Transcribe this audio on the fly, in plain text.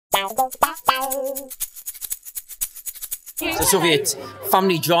So Sophie, it's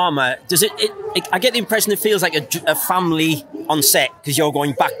family drama. Does it I get the impression it feels like a family on set because you're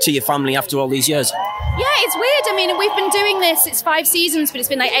going back to your family after all these years. Yeah, it's weird. I mean, we've been doing this, it's 5 seasons, but it's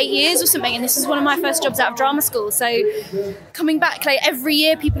been like 8 years or something, and this is one of my first jobs out of drama school. So coming back, like every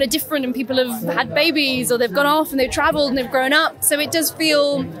year people are different and people have had babies or they've gone off and they've travelled and they've grown up. So it does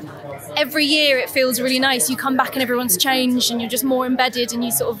feel, every year it feels really nice. You come back and everyone's changed and you're just more embedded and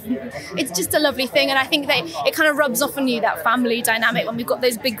you sort of, it's just a lovely thing. And I think that it kind of rubs off on you, that family dynamic. When we've got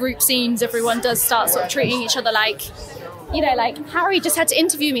those big group scenes, everyone does start sort of treating each other like, you know, like Harry just had to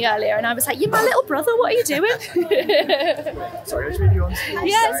interview me earlier and I was like, you're my little brother, what are you doing? Sorry, I was really on stage.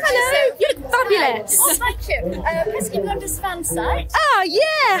 Yes, hello, you look fabulous. Oh, thank you. Peaky Blinders fan site. Oh,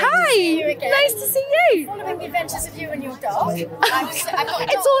 yeah, hi. Nice to see you. Following the adventures of you and your dog. It's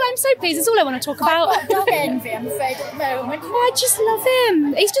all, I'm so pleased, it's all I want to talk about. I've got dog envy, I'm afraid, at the moment. Oh, I just love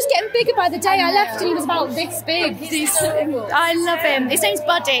him. He's just getting bigger by the day. I left and he was about this big. He's so I love him. His name's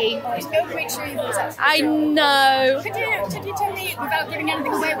Buddy. He's golden retrievers, actually. I know. Could you tell me, without giving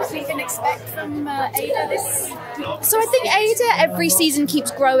anything away, what we can expect from Ada this? So I think Ada every season keeps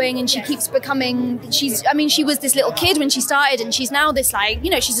growing and she keeps becoming, she was this little kid when she started and she's now this, like,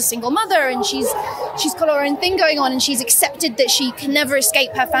 you know, she's a single mother and she's got her own thing going on and she's accepted that she can never escape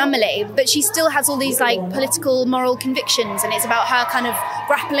her family, but she still has all these like political, moral convictions, and it's about her kind of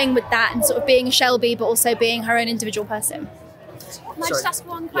grappling with that and sort of being a Shelby but also being her own individual person. Can I just ask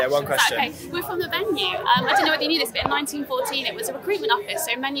one question? Yeah, one question. Okay, we're from the venue. I don't know whether you knew this, but in 1914 it was a recruitment office,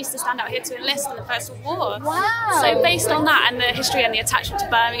 so men used to stand out here to enlist in the First World War. Wow. So based on that and the history and the attachment to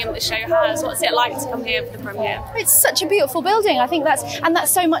Birmingham that the show has, what's it like to come here for the premiere? It's such a beautiful building. I think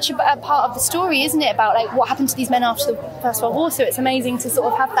that's so much a part of the story, isn't it? About like what happened to these men after the First World War. So it's amazing to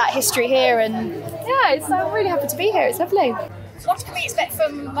sort of have that history here, and yeah, I'm really happy to be here. It's lovely. What can we expect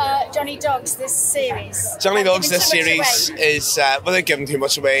from Johnny Dogs this series? Johnny Dogs this series is, without giving too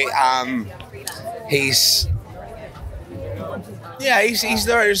much away, he's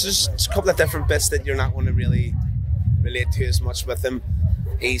there. There's just a couple of different bits that you're not going to really relate to as much with him.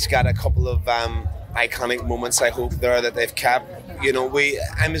 He's got a couple of iconic moments, I hope, there that they've kept. You know,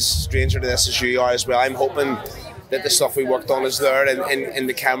 I'm as stranger to this as you are as well. I'm hoping that the stuff we worked on is there in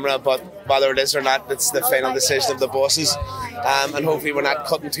the camera, but whether it is or not, it's the final decision of the bosses, and hopefully we're not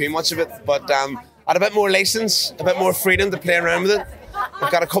cutting too much of it, but add a bit more license, a bit more freedom to play around with it.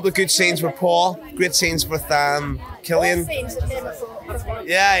 We've got a couple of good scenes with Paul, great scenes with Cillian.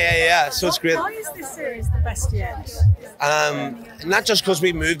 Yeah, so it's great. Why is this series the best yet? Not just because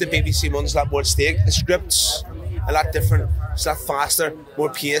we moved to BBC One, there's a lot more at stake. The script's a lot different. It's a lot faster, more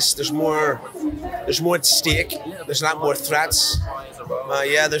pace. There's more at stake. There's a lot more threats.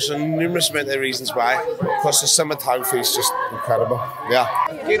 There's a numerous amount of reasons why. Plus the cinematography is just incredible. Yeah.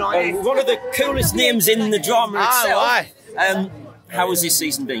 One of the coolest names in the drama itself. Why? How has this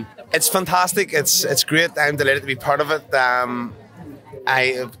season been? It's fantastic. It's great. I'm delighted to be part of it.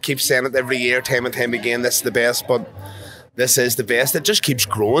 I keep saying it every year, time and time again. This is the best, but this is the best. It just keeps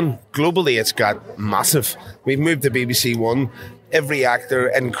growing. Globally, it's got massive. We've moved to BBC One. Every actor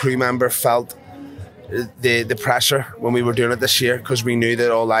and crew member felt the pressure when we were doing it this year because we knew that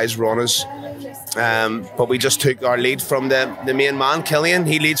all eyes were on us. But we just took our lead from the main man, Cillian.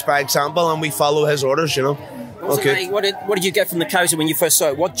 He leads by example and we follow his orders, you know. Okay. What did you get from the character when you first saw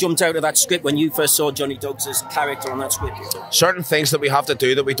it? What jumped out of that script when you first saw Johnny Dogs' character on that script? Certain things that we have to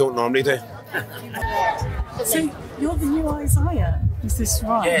do that we don't normally do. So you're the new Isiah, is this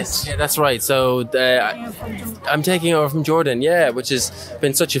right? Yes, yeah, that's right. So I'm taking over from Jordan, which has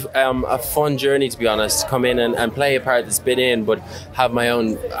been such a fun journey, to be honest. Come in and play a part that's been in, but have my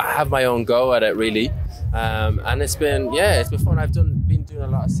own go at it, really. And it's been fun. I've been doing a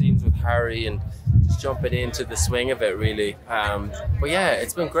lot of scenes with Harry and just jumping into the swing of it, really. But yeah,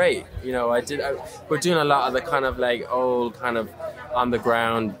 it's been great. You know, we're doing a lot of the kind of like old kind of on the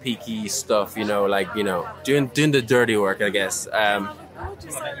ground peaky stuff. You know, like doing the dirty work, I guess.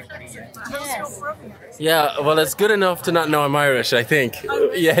 Yeah, well, it's good enough to not know I'm Irish, I think.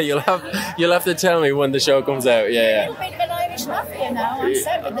 Yeah, you'll have to tell me when the show comes out. Yeah. You're a bit of an Irish mafia now, on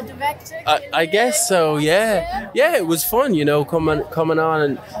set with the director. I guess so. Yeah, it was fun, coming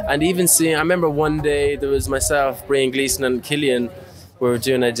on and even seeing. I remember one day there was myself, Brian Gleeson, and Cillian. We were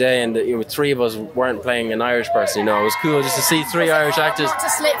doing a day, and three of us weren't playing an Irish person. It was cool just to see three Irish actors. To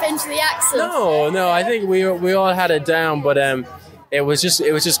slip into the accent. No, I think we all had it down, but it was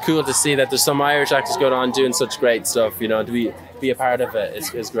just cool to see that there's some Irish actors going on doing such great stuff. To be a part of it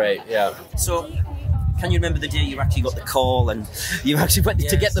is great. Yeah. So, Can you remember the day you actually got the call and you actually went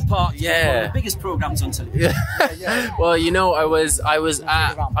to get the part? Yeah. One of the biggest programs on television. Yeah. Well, you know, I was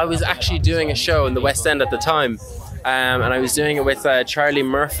actually doing a show in the West End at the time. And I was doing it with Charlie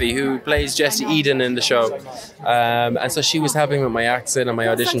Murphy, who plays Jesse Eden in the show. And so she was helping with my accent and my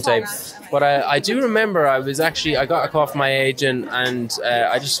audition tape. But I do remember I got a call from my agent, and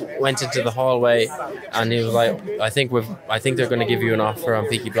I just went into the hallway, and he was like, I think they're going to give you an offer on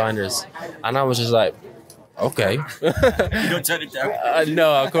Peaky Blinders. And I was just like, okay. You don't turn it down.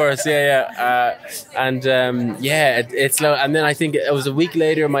 No, of course, yeah. It's slow. And then I think it was a week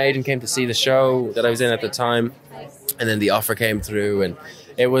later, my agent came to see the show that I was in at the time. And then the offer came through, and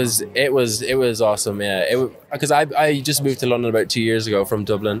it was awesome. Yeah, because I just moved to London about 2 years ago from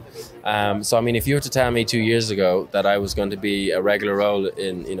Dublin. So I mean, if you were to tell me 2 years ago that I was going to be a regular role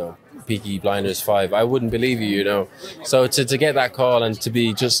in, you know, Peaky Blinders 5, I wouldn't believe you, you know. So to get that call and to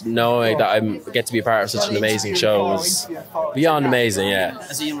be just knowing that I get to be a part of such an amazing show was beyond amazing. Yeah.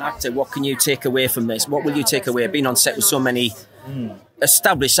 As a young actor, what can you take away from this? What will you take away? Being on set with so many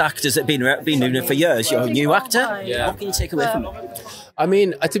established actors that have been doing it for years. You're a new actor. Yeah. What can you take away from it? I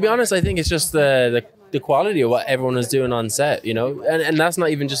mean, to be honest, I think it's just the quality of what everyone is doing on set, you know, and that's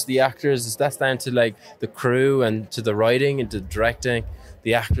not even just the actors. That's down to like the crew and to the writing and to directing,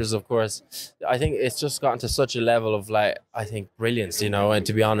 the actors, of course. I think it's just gotten to such a level of like, I think, brilliance, you know. And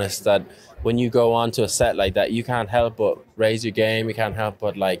to be honest, that when you go onto a set like that, you can't help but raise your game. You can't help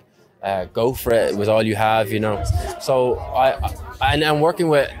but like go for it with all you have, you know. So I'm working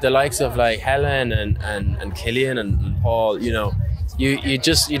with the likes of like Helen and Cillian and Paul, you know.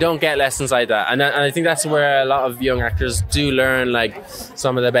 You don't get lessons like that, and I think that's where a lot of young actors do learn like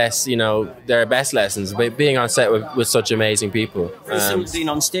some of the best, you know, their best lessons by being on set with such amazing people. Being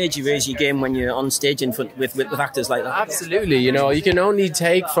on stage, you raise your game when you're on stage in front with actors like that. Absolutely, you know, you can only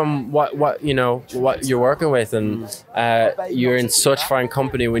take from what you know, what you're working with, and you're in such fine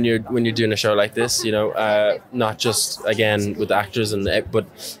company when you're doing a show like this, you know, not just again with the actors but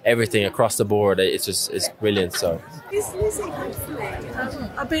everything across the board. It's brilliant. So. Is Lizzie hopefully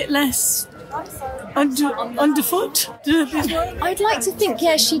a bit less underfoot? I'd like to think,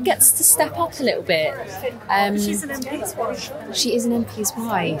 yeah, she gets to step up a little bit. She's an MP's wife. She is an MP's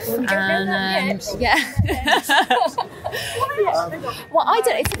wife, and yeah. Well, I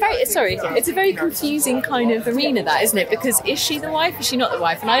don't. It's a very confusing kind of arena, that, isn't it? Because is she the wife? Is she not the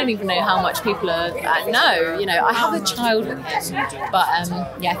wife? And I don't even know how much people are. No, you know, I have a child with him, but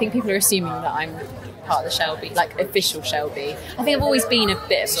yeah, I think people are assuming that I'm part of the Shelby, like official Shelby. I think I've always been a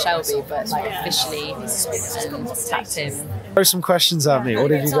bit of a Shelby, but like officially tapped him. Throw some questions at me. What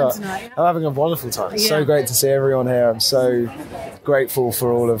have you got? I'm having a wonderful time. It's so great to see everyone here. I'm so grateful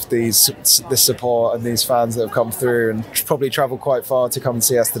for all of this support and these fans that have come through and probably travelled quite far to come and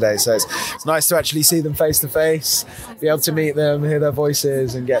see us today. So it's nice to actually see them face to face, be able to meet them, hear their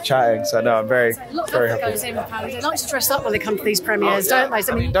voices and get chatting. So no, I'm very happy. They like to dress up when they come to these premieres, don't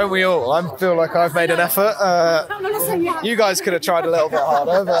they? I mean, don't we all? I feel like I've made an effort. You guys could have tried a little bit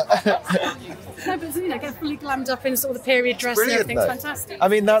harder, but... No, but you know, get fully glammed up in sort of the period dress and everything's fantastic. I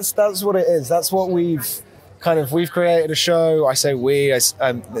mean, that's what it is. That's what we've created a show. I say we,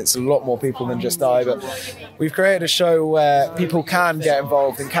 and it's a lot more people than just I, but we've created a show where people can get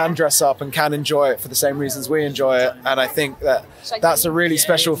involved and can dress up and can enjoy it for the same reasons we enjoy it. And I think that's a really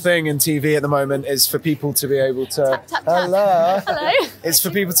special thing in TV at the moment, is for people to be able to hello. It's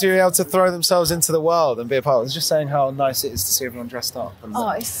for people to be able to throw themselves into the world and be a part of it. It's just saying how nice it is to see everyone dressed up. And,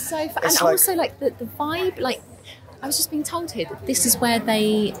 it's so fun. And also like the vibe, like I was just being told here that this is where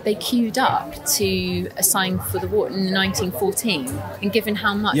they queued up to assign for the war in 1914, and given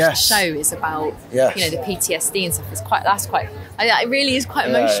how much the show is about, you know, the PTSD and stuff, it really is quite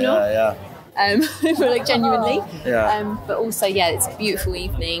emotional. Like genuinely. But also, it's a beautiful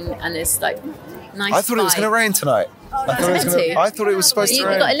evening, and there's like nice. I thought it was going to rain tonight. I thought it was supposed to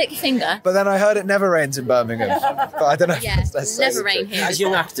rain. You got to lick your finger. But then I heard it never rains in Birmingham. But I don't know. Yeah, never rain here. As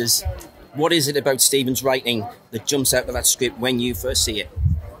young actors, what is it about Stephen's writing that jumps out of that script when you first see it?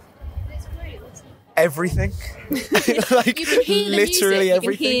 Everything. Like you can hear literally the music,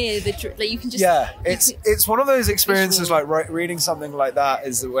 everything. you can hear you can just it's one of those experiences like reading something like that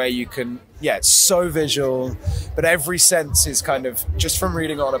is where you can it's so visual, but every sense is kind of, just from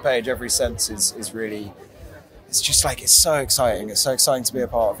reading it on a page, every sense is really, it's just like, it's so exciting to be a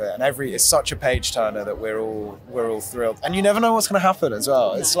part of it, and it's such a page turner that we're all thrilled, and you never know what's going to happen as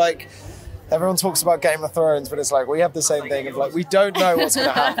well. It's like everyone talks about Game of Thrones, but it's like we have the same thing of like, we don't know what's going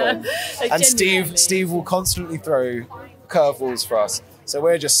to happen. And Steve will constantly throw curveballs for us. So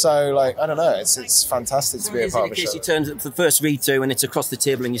we're just so like, I don't know, it's fantastic to be a part of the show. You turn the first read through and it's across the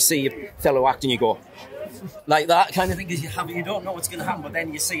table and you see your fellow actor and you go, like that kind of thing. You don't know what's going to happen, but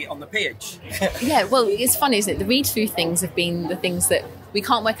then you see it on the page. Yeah, well, it's funny, isn't it? The read-through things have been the things that we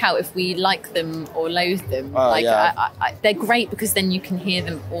can't work out if we like them or loathe them. They're great because then you can hear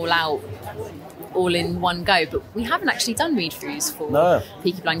them all out, all in one go. But we haven't actually done read-throughs for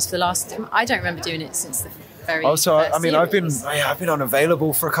Peaky Blinders for the last. I don't remember doing it since the very. Also, first I mean, series. I've been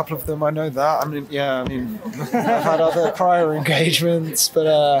unavailable for a couple of them. I know that. I've had other prior engagements,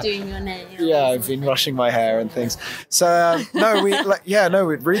 but doing your nails. Yeah, I've been washing my hair and things. So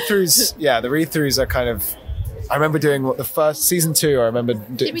with read-throughs. Yeah, the read-throughs are kind of. I remember doing the first season 2. I remember.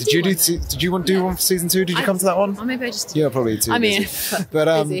 Did you want to do one for season 2? Did you come to that one? Or maybe I just. You're probably too busy.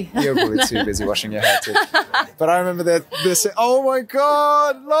 But busy. You're probably too busy washing your hair too. But I remember this. Oh my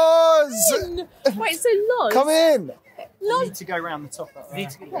God, Loz! Wait, so Loz? Come in. You need to go around the top. You need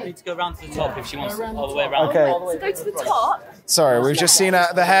to go round to the top if she wants all the way around. Okay. So go to the top. Sorry, we've just seen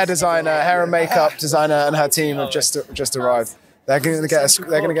the hair designer, hair and makeup designer, and her team have just arrived. They're going to get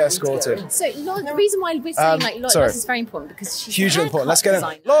escorted. So Loz, the reason why we're saying Loz is very important because she's hugely important. Let's get in.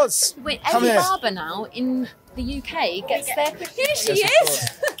 Loz, come every here. barber now in the UK gets there. Here she is.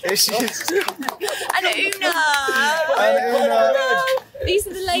 Here she is. And Una. These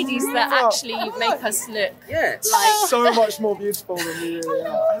are the ladies that actually make us look like so much more beautiful than you really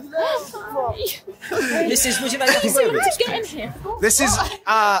are. This is. Would you like to get in here? This is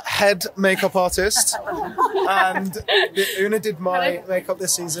our head makeup artist, and Una did my makeup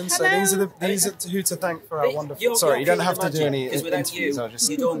this season. So these are who to thank for our wonderful. Sorry, you don't have to do any interviews.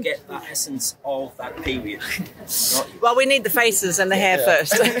 You don't get that essence of that period. Well, we need the faces and the hair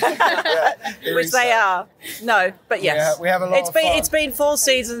first, which they are. No, but yes, we have a lot of fun. It's been 4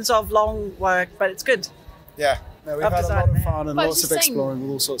 seasons of long work, but it's good. Yeah, no, we've had a lot of fun and lots of exploring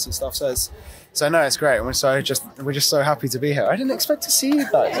with all sorts of stuff. So no, it's great. We're just so happy to be here. I didn't expect to see you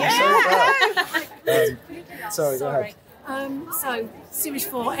guys. I'm so glad. Sorry, go ahead. So, Series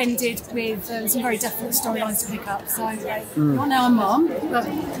 4 ended with some very definite storylines to pick up. So, you're now a mum.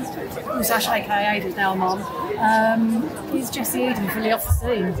 Natasha, aka Ada's now a mum. Is Jessie Eden fully off the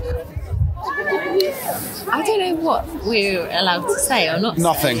scene? I don't know what we're allowed to say or not.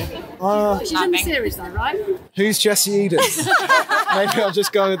 Nothing. She's in the series though, right? Who's Jessie Eden? Maybe I'll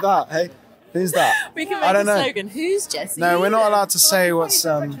just go with that. Hey, who's that? We can make a slogan. Who's Jessie? No, we're not allowed to say what's.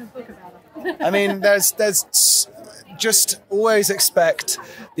 I mean, there's just always expect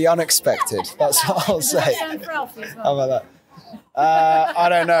the unexpected. That's what I'll say. How about that? I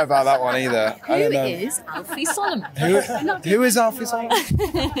don't know about that one either. Who is Alfie Solomon? Who is Alfie Solomon?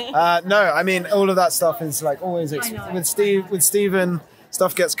 No, I mean all of that stuff is like always with Stephen.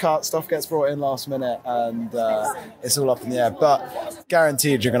 Stuff gets cut, stuff gets brought in last minute, and it's all up in the air. But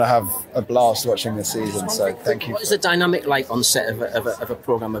guaranteed, you're going to have a blast watching this season. So thank you. What is the dynamic like on set of a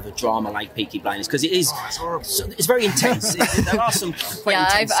program of a drama like Peaky Blinders? Because it is, it's very intense. There are some quite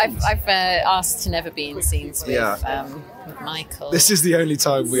intense scenes. I've asked to never be in scenes with Michael. This is the only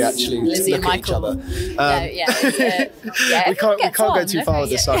time we actually Lizzie look and at each Michael. other. We can't go too far with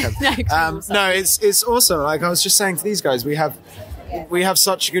this sarcasm. No, it's awesome. Like I was just saying to these guys, we have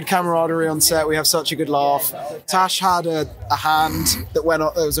such a good camaraderie on set. We have such a good laugh. Tash had a hand that went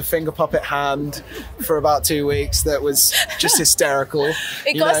up. There was a finger puppet hand for about 2 weeks that was just hysterical.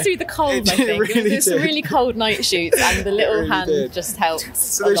 It got us through the cold, I think. Really There's some really cold night shoots, and the little hand just helped.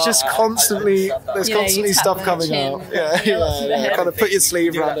 So there's just constantly stuff coming out. Yeah. Kind of put your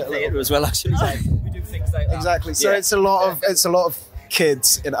sleeve around it a little as well. Actually, we do things like that. Exactly. So it's a lot of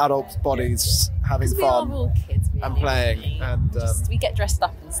kids in adult bodies having fun. We are all kids, really, and playing, and we get dressed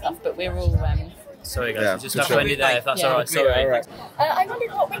up and stuff, but we're all. Sorry guys, just have Wendy there if that's all right. Sorry. All right. I wondered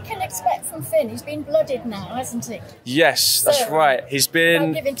what we can expect from Finn. He's been blooded now, hasn't he? Yes, that's right. He's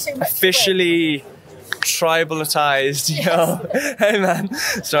been officially tribalized, you know. Hey man,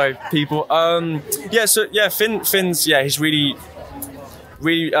 sorry people. Finn's he's really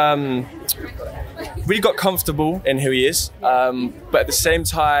got comfortable in who he is, but at the same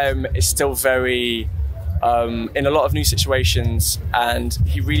time is still very in a lot of new situations, and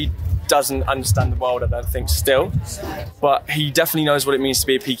he really doesn't understand the world, I don't think, still, but he definitely knows what it means to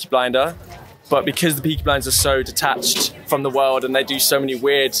be a Peaky Blinder. But because the Peaky Blinders are so detached from the world and they do so many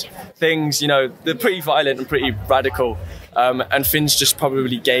weird things, you know, they're pretty violent and pretty radical. And Finn's just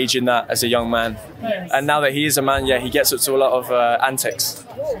probably gauging that as a young man. And now that he is a man, he gets up to a lot of antics.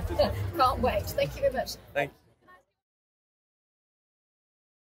 Can't wait. Thank you very much. Thank you.